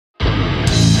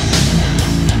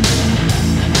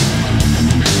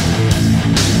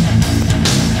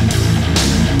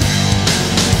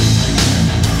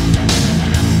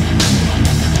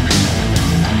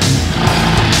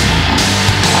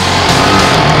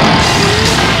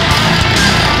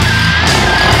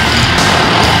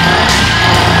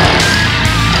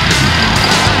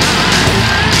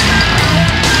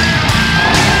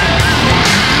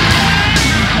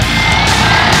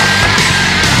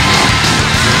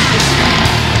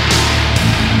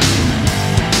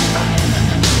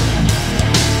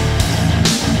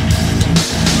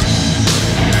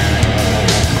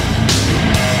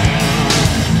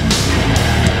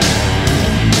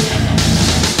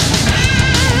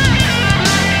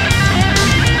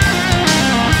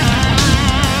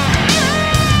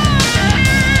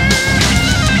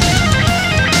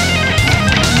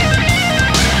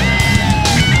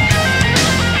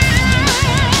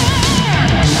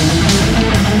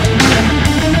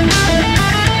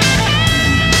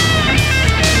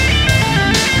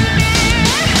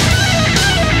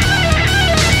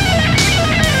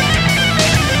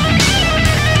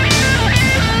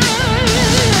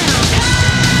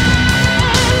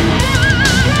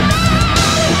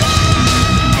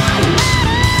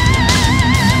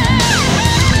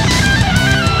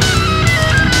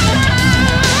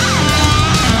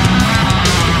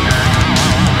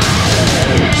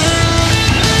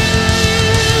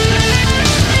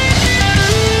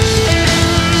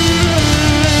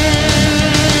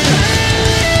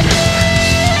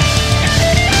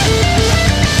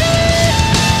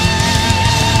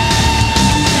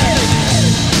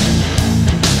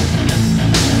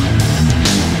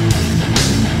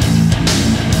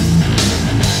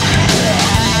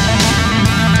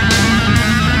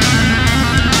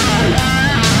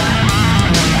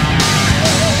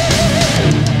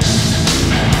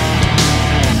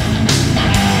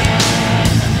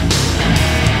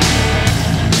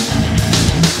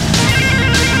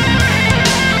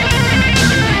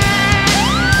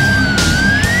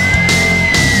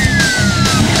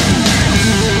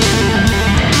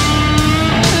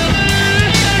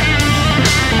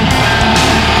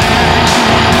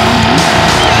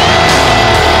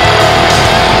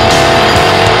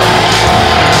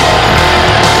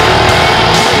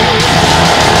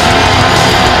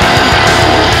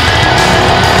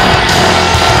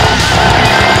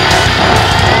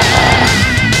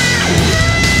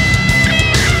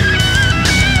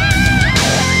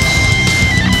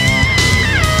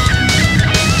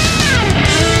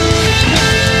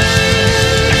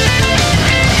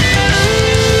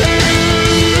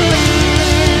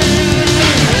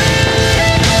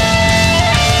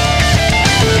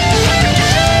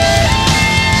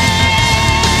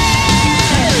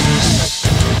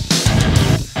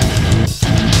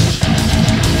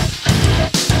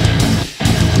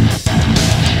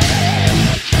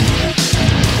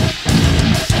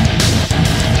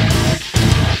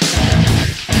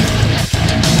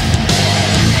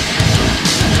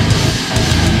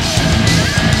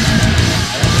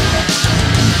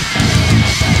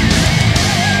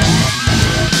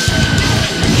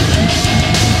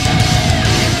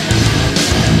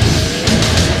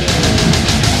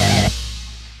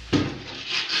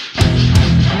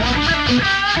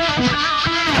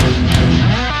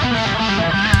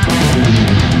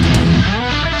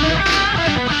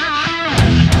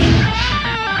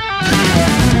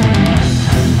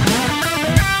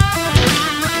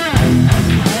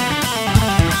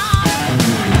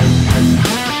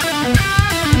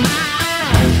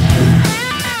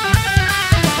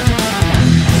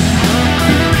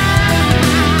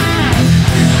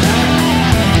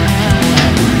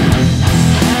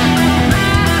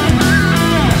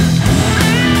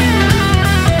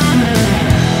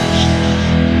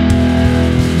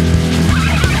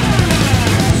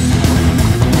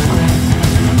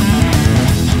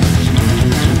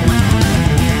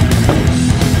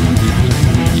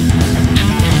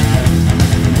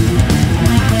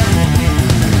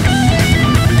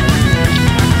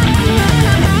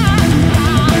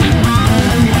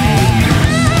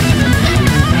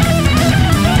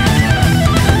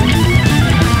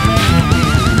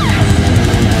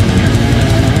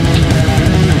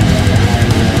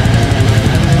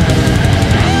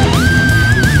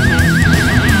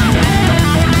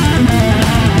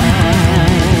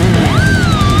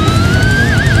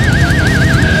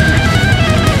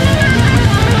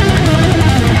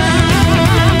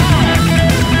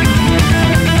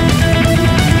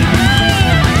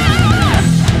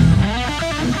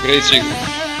great signal.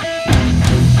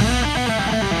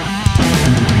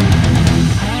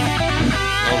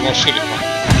 Normal silicon.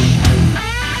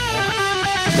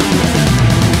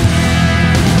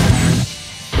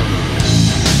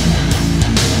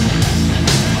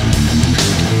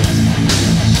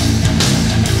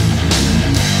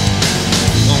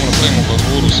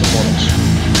 Guru se moraš.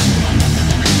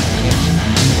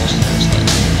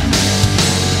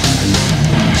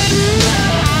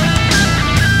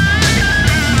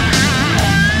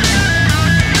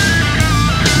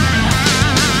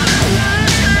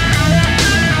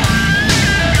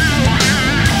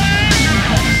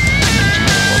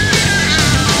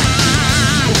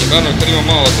 Lagano kad ima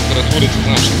mala temperaturica,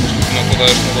 znači pošto ti na to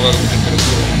daješ mnogo veliku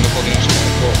temperaturu, ne podi ništa na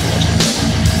to.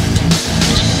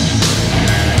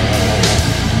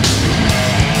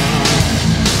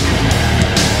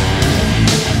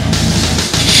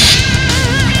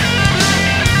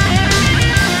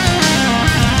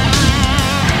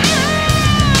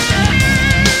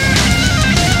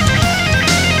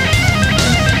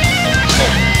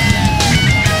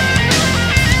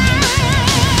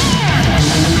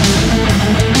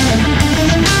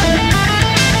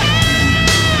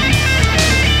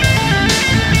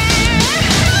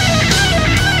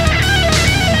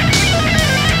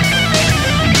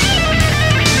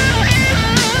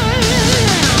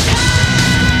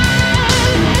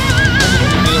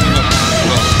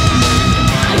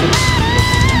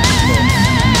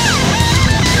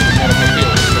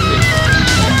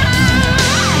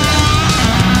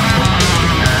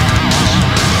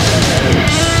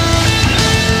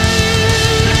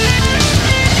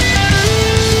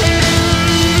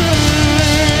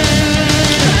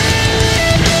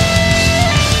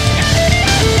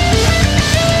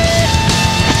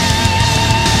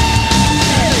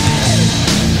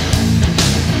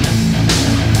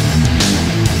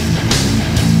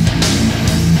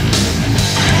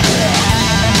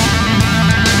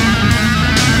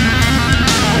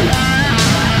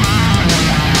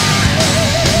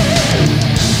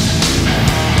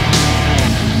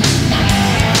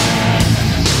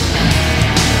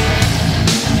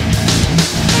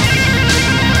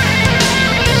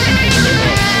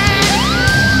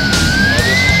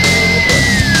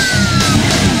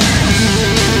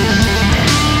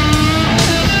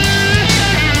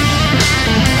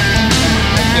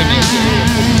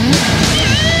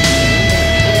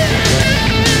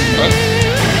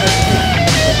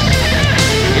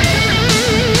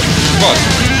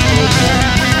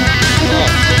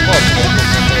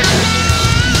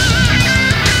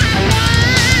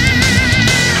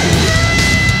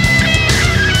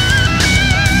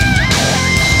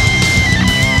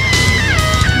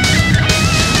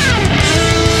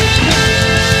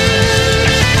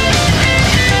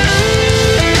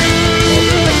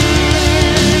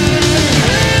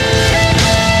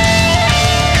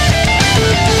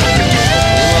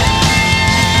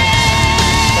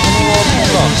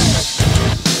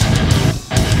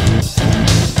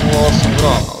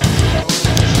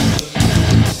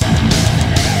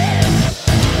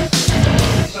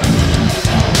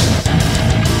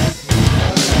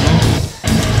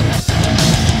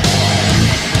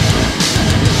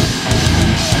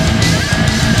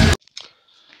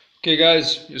 Okay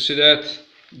guys, you see that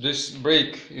this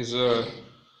brake is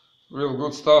real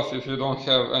good stuff if you don't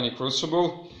have any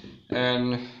crucible,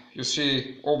 and you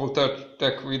see Obel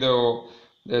Tech video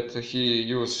that he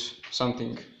used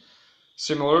something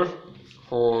similar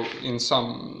for in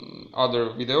some other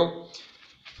video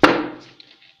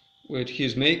with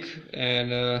his make,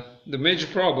 and the major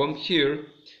problem here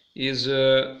is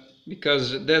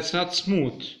because that's not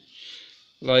smooth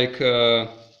like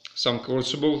some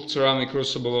crucible, ceramic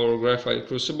crucible or graphite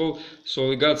crucible, so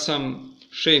we got some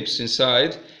shapes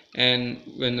inside, and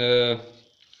when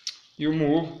you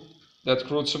move that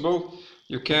crucible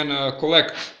you can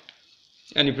collect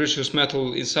any precious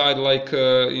metal inside like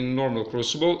in normal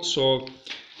crucible. So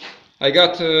I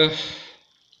got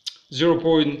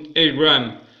 0.8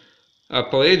 gram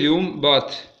palladium,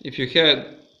 but if you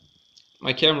had,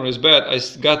 my camera is bad, I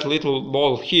got a little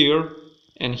ball here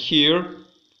and here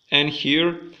and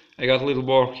here. I got a little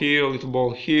ball here, a little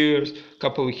ball here,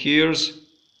 couple here's,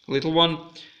 little one,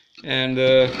 and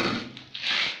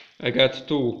I got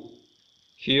two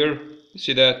here. You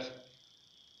see that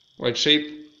white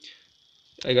shape?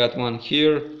 I got one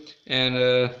here,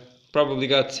 and probably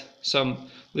got some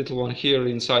little one here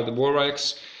inside the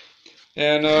borax,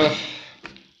 and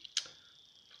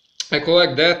I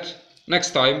collect that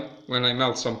next time when I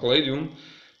melt some palladium,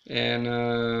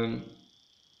 and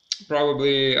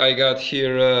probably I got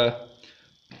here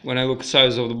when I look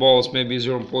size of the balls maybe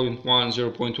 0.1,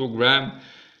 0.2 gram.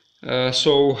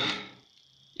 So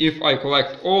if I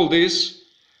collect all this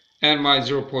and my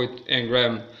 0.8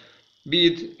 gram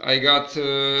bead, I got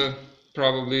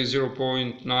probably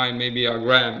 0.9, maybe a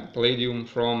gram palladium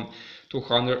from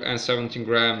 217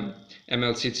 gram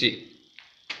MLCC.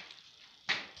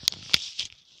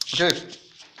 Okay,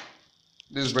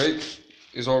 this break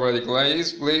is already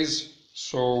glazed,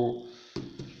 so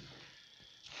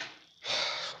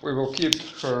we will keep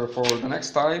her for the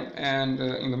next time, and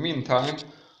in the meantime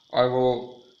I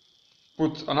will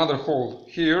put another hole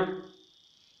here.